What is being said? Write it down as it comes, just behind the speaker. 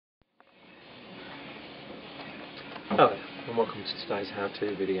and welcome to today's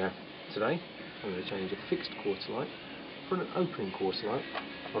how-to video. Today I'm going to change a fixed quarter light for an opening quarter light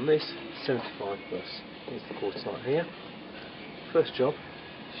on this 75 bus. Here's the quarter light here. First job,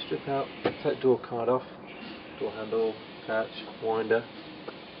 strip out, take the door card off, door handle, catch, winder,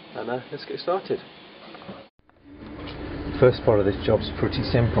 and let's get started. The first part of this job is pretty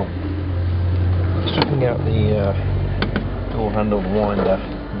simple. Stripping out the door handle, winder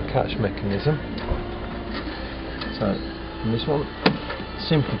and the catch mechanism. So on this one,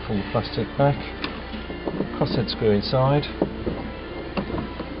 simply pull the plastic back, crosshead screw inside,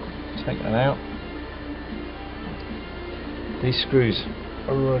 take that out. These screws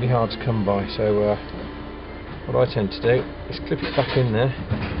are really hard to come by, so what I tend to do is clip it back in there.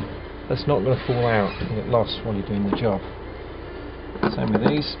 That's not going to fall out and get lost while you're doing the job. Same with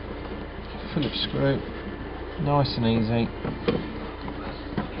these, Phillips screw, nice and easy.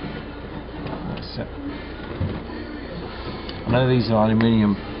 That's it. I know these are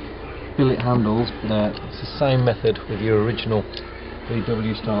aluminium billet handles, but it's the same method with your original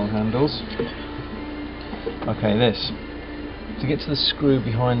VW style handles. Okay, this. To get to the screw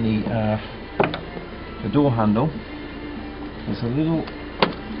behind the door handle, there's a little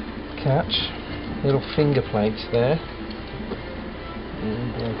catch, little finger plates there.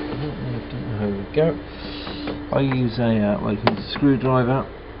 And there we go. I use a well, you can use a screwdriver,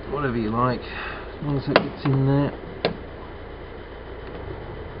 whatever you like, as long as it gets in there.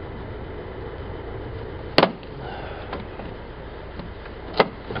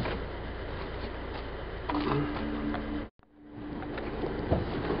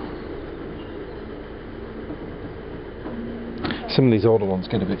 Some of these older ones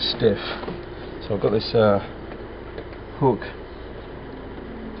get a bit stiff, so I've got this hook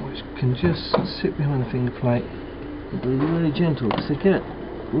which can just sit behind the finger plate and be really gentle, because they get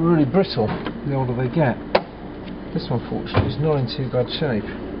really brittle the older they get. This one fortunately is not in too bad shape.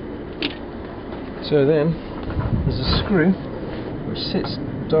 So then there's a screw which sits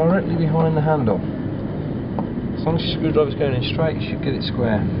directly behind the handle. As long as your screwdriver's going in straight, you should get it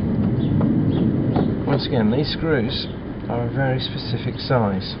square. Once again, these screws are a very specific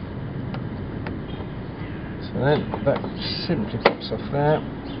size. So then that simply pops off there.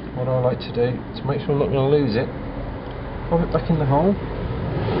 What I like to do to make sure I'm not going to lose it, pop it back in the hole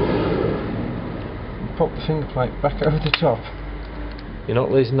and pop the finger plate back over the top. You're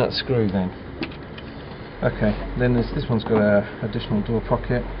not losing that screw then. Okay, then this one's got an additional door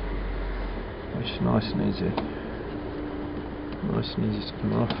pocket, which is nice and easy. Nice and easy to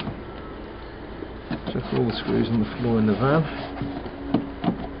come off. Check all the screws on the floor in the van.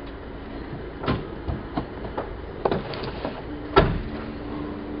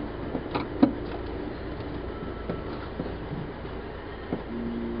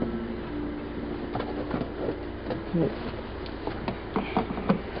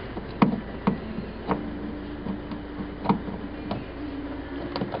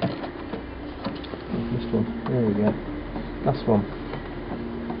 This one, there we go. Last one.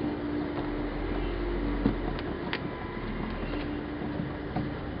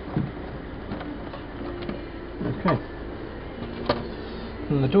 Okay,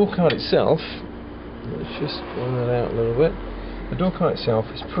 and the door card itself, let's just run that out a little bit. The door card itself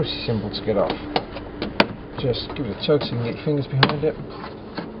is pretty simple to get off. Just give it a tug so you can get your fingers behind it.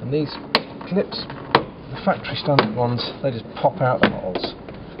 And these clips, the factory standard ones, they just pop out the holes.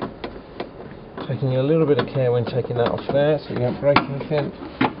 Taking a little bit of care when taking that off there so you don't break anything.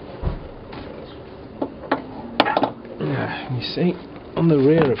 You see, on the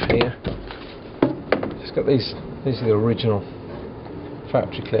rear of here, it's got these are the original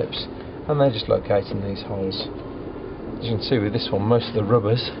factory clips, and they're just located in these holes. As you can see with this one, most of the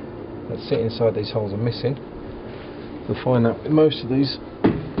rubbers that sit inside these holes are missing. You'll find that with most of these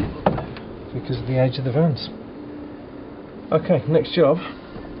because of the age of the vans. Okay, next job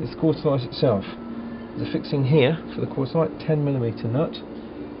is the quarter light itself. There's a fixing here for the quarter light, 10mm nut,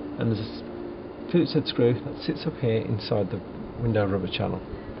 and there's a Phillips head screw that sits up here inside the window rubber channel.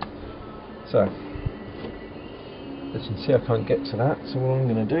 So, as you can see, I can't get to that, so what I'm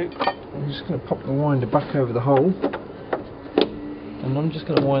going to do, I'm just going to pop the winder back over the hole, and I'm just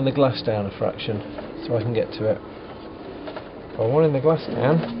going to wind the glass down a fraction so I can get to it. By winding the glass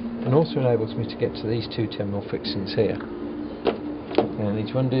down, it also enables me to get to these two 10mm fixings here. And I need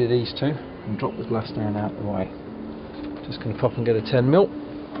to undo these two and drop the glass down out of the way. Just going to pop and get a 10mm.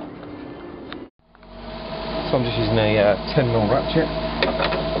 So I'm just using a 10mm ratchet.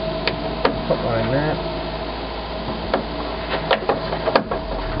 Pop that in there.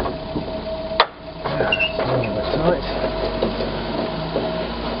 A little bit tight.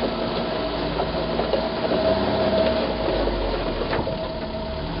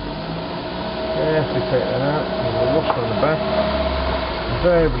 take that out. There's a washer on the back.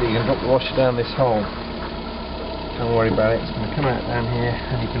 Invariably you can drop the washer down this hole. Don't worry about it, it's going to come out down here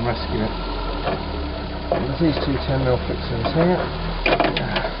and you can rescue it. And there's these two 10mm fixings here.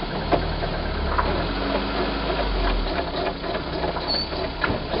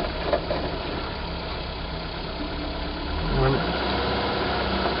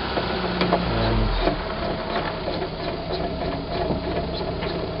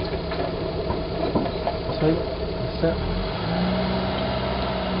 That's it.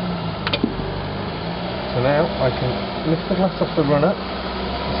 So now I can lift the glass off the runner.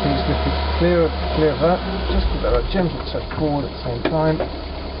 You see it's lifted clear of that. Just give that a gentle touch forward at the same time.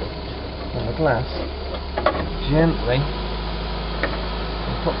 And the glass gently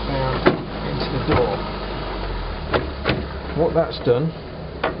pop down into the door. What that's done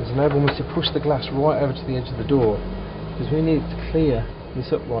is enabled me to push the glass right over to the edge of the door, because we need to clear this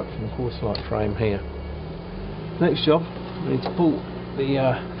upright from the course light frame here. Next job, we need to pull the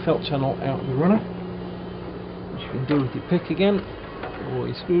felt channel out of the runner, which you can do with your pick again, or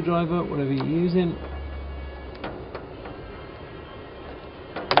your screwdriver, whatever you're using.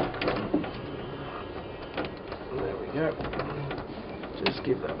 There we go. Just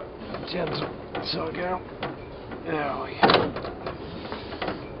give that a gentle tug out. There we go.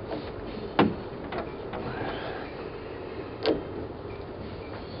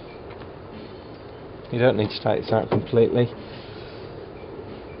 You don't need to take this out completely.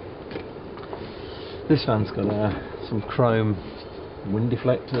 This fan's got some chrome wind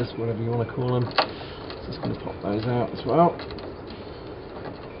deflectors, whatever you want to call them. So just going to pop those out as well.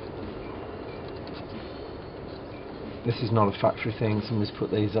 This is not a factory thing, somebody's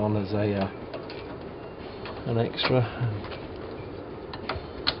put these on as a an extra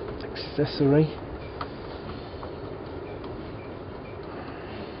accessory.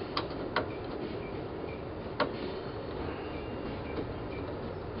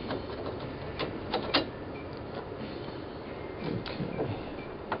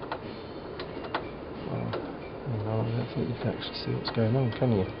 I don't think you can actually see what's going on,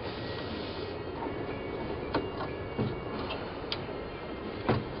 can you?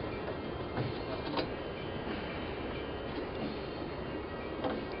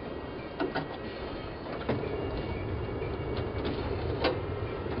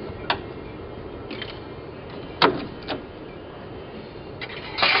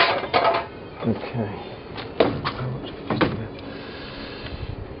 Okay.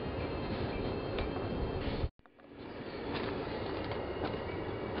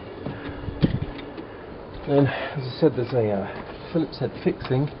 Then, as I said, there's a Phillips head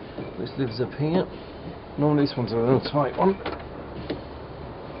fixing which lives up here. Normally this one's a real tight one.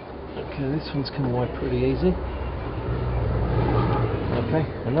 Okay, this one's come away pretty easy. Okay,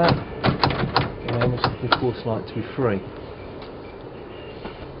 and that enables the course light to be free.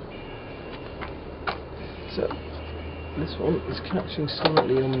 So this one is catching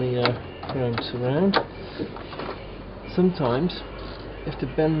slightly on the chrome surround. Sometimes you have to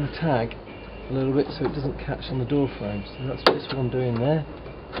bend the tag a little bit so it doesn't catch on the door frame. So that's what this one doing there.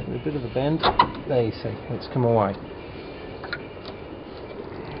 With a bit of a bend. There you see, it's come away.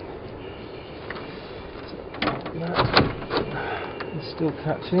 So that is still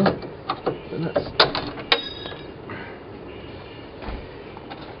catching, but that's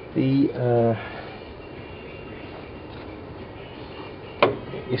the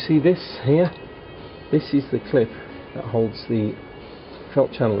you see this here? This is the clip that holds the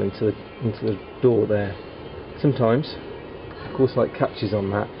felt channel into the door there. Sometimes, of course, light catches on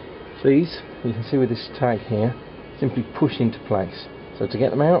that. These, you can see with this tag here, simply push into place. So to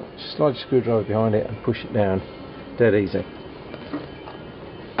get them out, just slide your screwdriver behind it and push it down. Dead easy.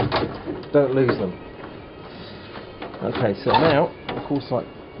 Don't lose them. Okay, so now the course light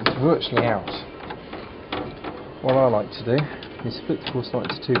is virtually out. What I like to do is split the course light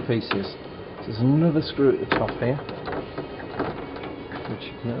into two pieces. So there's another screw at the top here, which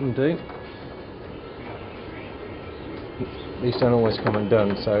you can undo. These don't always come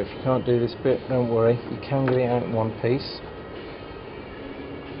undone, so if you can't do this bit, don't worry, you can get it out in one piece.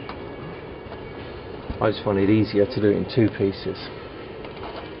 I just find it easier to do it in two pieces.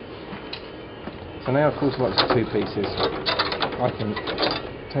 So now of course like it's two pieces, I can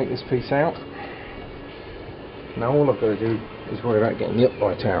take this piece out. Now all I've got to do is worry about getting the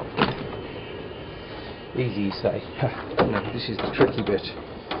upright out. Easy you say. No, this is the tricky bit.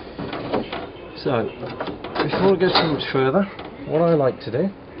 So, before I go too much further, what I like to do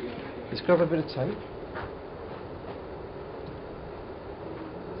is grab a bit of tape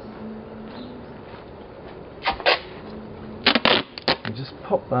and just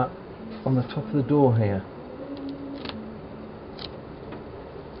pop that on the top of the door here.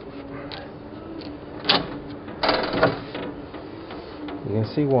 You can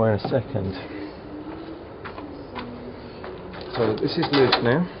see why in a second. So this is loose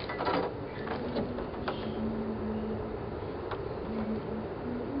now.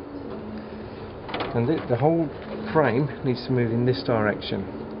 And the whole frame needs to move in this direction.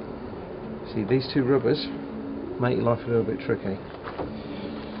 See, these two rubbers make life a little bit tricky.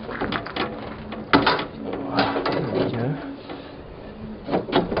 There we go.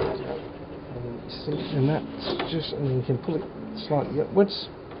 And that's just, and you can pull it slightly upwards.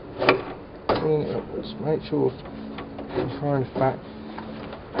 Pulling it upwards. Make sure you're far enough back.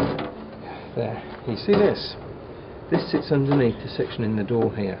 There. You see this? This sits underneath the section in the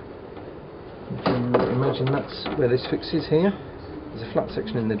door here. If you imagine that's where this fixes here. There's a flat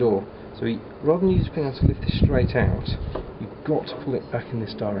section in the door. So rather than you just being able to lift this straight out, you've got to pull it back in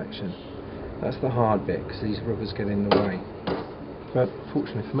this direction. That's the hard bit, because these rubbers get in the way. But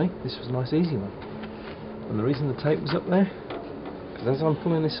fortunately for me, this was a nice easy one. And the reason the tape was up there, because as I'm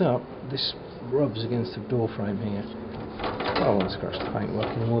pulling this up, this rubs against the door frame here. I won't scratch the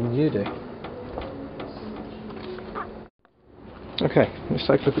paintwork any more than you do. Okay, let's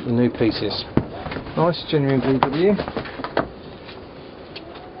take a look at the new pieces. Nice genuine VW.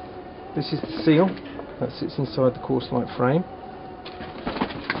 This is the seal that sits inside the course light frame.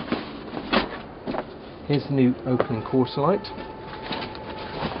 Here's the new open course light.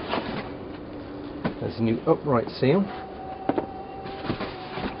 There's a new upright seal.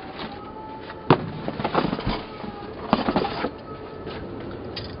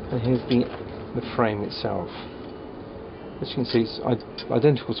 And here's the frame itself. As you can see, it's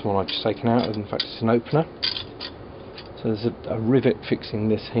identical to one I've just taken out. In fact, it's an opener. So there's a rivet fixing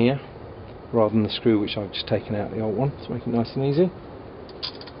this here, rather than the screw which I've just taken out the old one, to make it nice and easy.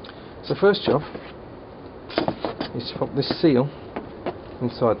 So first job is to pop this seal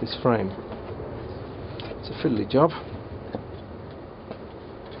inside this frame. It's a fiddly job,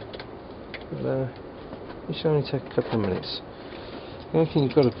 but it should only take a couple of minutes. The only thing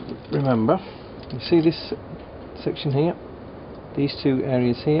you've got to remember, you see this section here, these two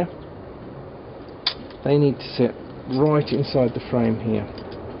areas here, they need to sit right inside the frame here.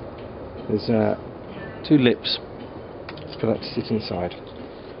 There's two lips for that to sit inside.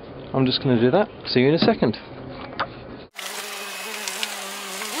 I'm just going to do that. See you in a second.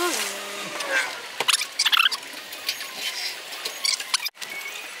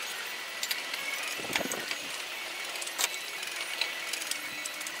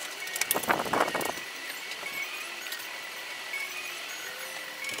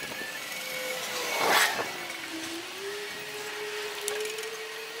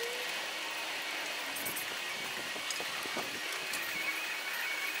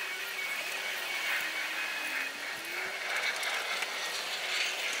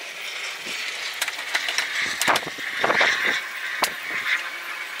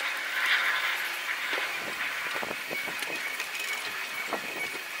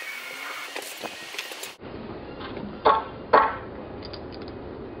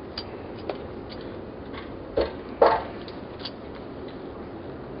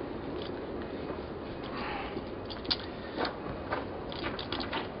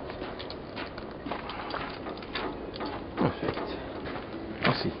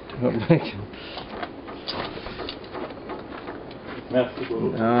 Not making.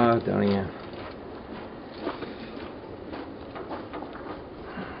 Ah, down here.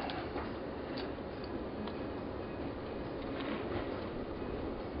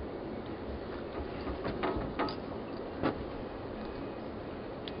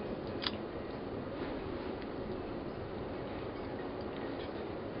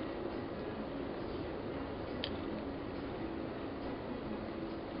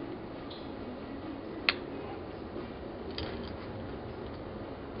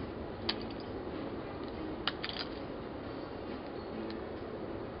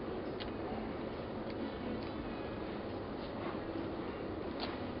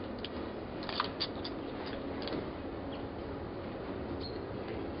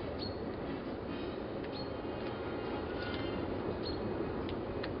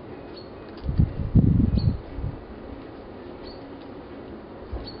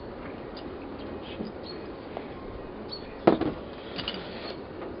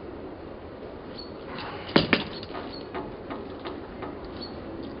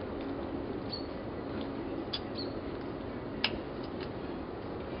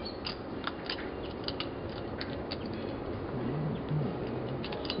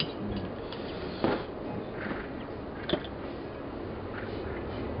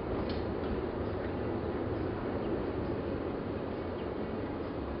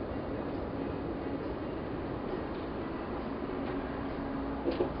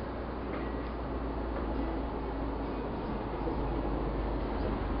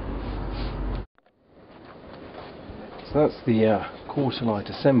 So that's the quarter light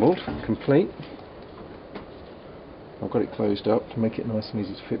assembled, complete. I've got it closed up to make it nice and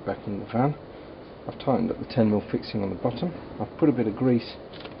easy to fit back in the van. I've tightened up the 10mm fixing on the bottom. I've put a bit of grease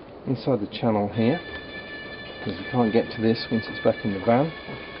inside the channel here, because you can't get to this once it's back in the van,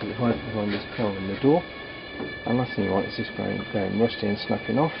 because it hides behind this panel in the door. And last thing you want is this going rusty and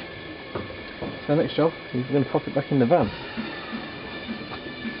snapping off. So next job is we're going to pop it back in the van.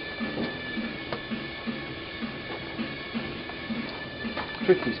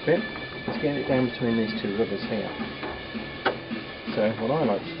 Trickiest bit is getting it down between these two rubbers here. So what I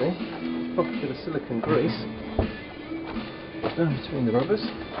like to do is pop a bit of silicone grease down between the rubbers,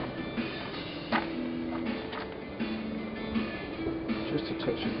 just a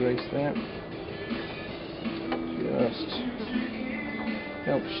touch of grease there, just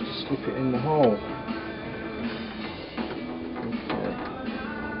helps to slip it in the hole.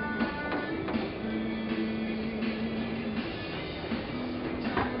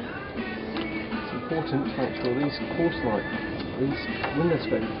 Important to make sure these window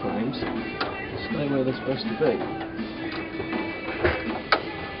scraper frames stay where they're supposed to be.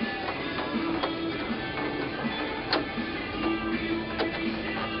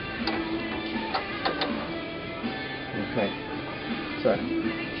 Okay, so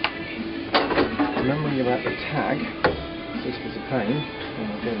remembering about the tag, this was a pain when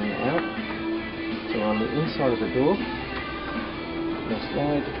we're getting it out. So on the inside of the door, we'll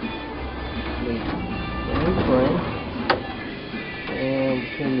slide the main frame down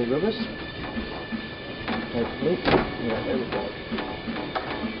between the rubbers. Hopefully, yeah, there we go.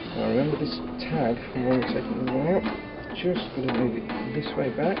 Now remember this tag from when we're taking the one out. Just going to move it this way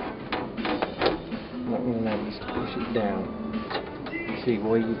back. And that will enable us to push it down. See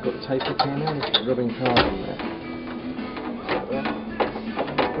why you've got tape up here now? There's a rubbing card on there.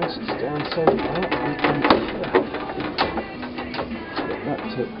 Once it's down so far, we can get that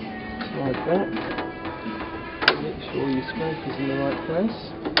to like that. Make sure your scrape is in the right place,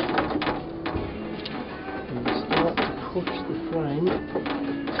 and start to push the frame up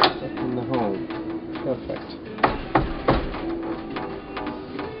in the hole. Perfect.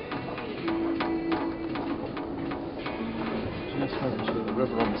 Just making sure the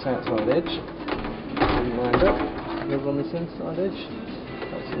rubber on this outside edge is all lined up. Rubber on this inside edge,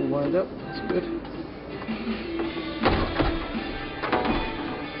 that's all lined up. That's good.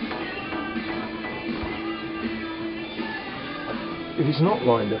 If it's not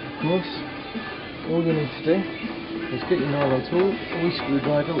lined up, of course, all you need to do is get your nylon tool or your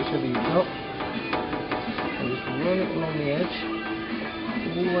screwdriver, whichever you've got, and just run it along the edge,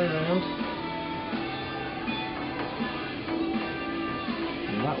 all the way around,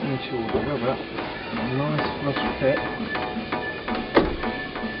 and that will ensure the rubber a nice flush fit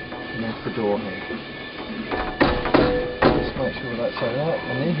against the door here. Just make sure that's alright,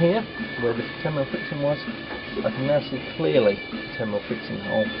 and in here, where the 10mm fixing was, I can now see clearly the 10mm fixing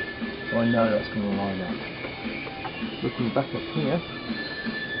hole, so I know that's going to line up. Looking back up here,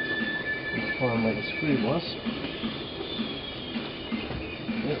 let's find where the screw was.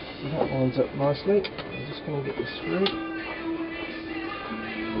 Yep, that lines up nicely. I'm just going to get the screw,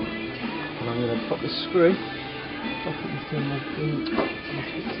 and I'm going to pop the screw off at the 10mm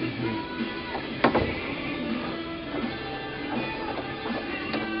fixing here.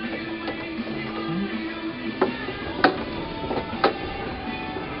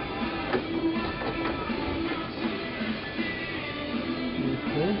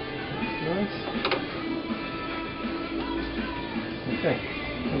 Okay,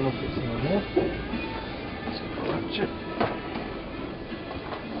 we'll fix it on there.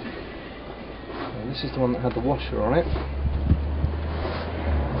 And this is the one that had the washer on it.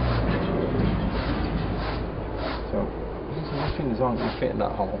 So, my fingers aren't going to fit in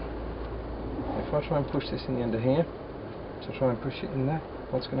that hole. If I try and push this in the end of here, to try and push it in there,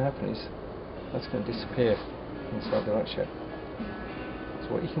 what's going to happen is that's going to disappear inside the ratchet.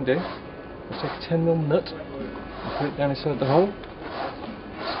 So what you can do is take a 10mm nut and put it down inside the hole.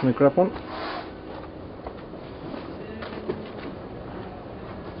 Just going to grab one.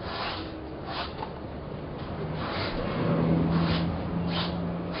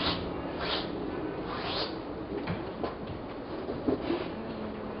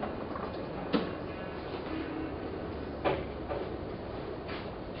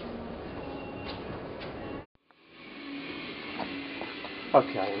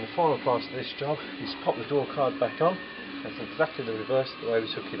 Okay, and the final part of this job is pop the door card back on. That's exactly the reverse of the way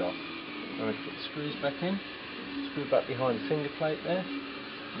we took it off. I'm going to put the screws back in, screw back behind the finger plate there,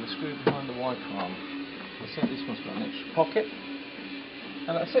 and the screw behind the wiper arm. That's it, this one's got an extra pocket,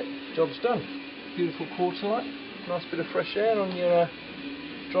 and that's it, job's done. Beautiful quarter light, nice bit of fresh air on your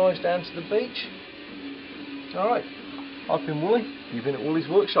drives down to the beach. Alright, I've been Wooly, you've been at Wooly's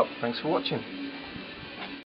Workshop, thanks for watching.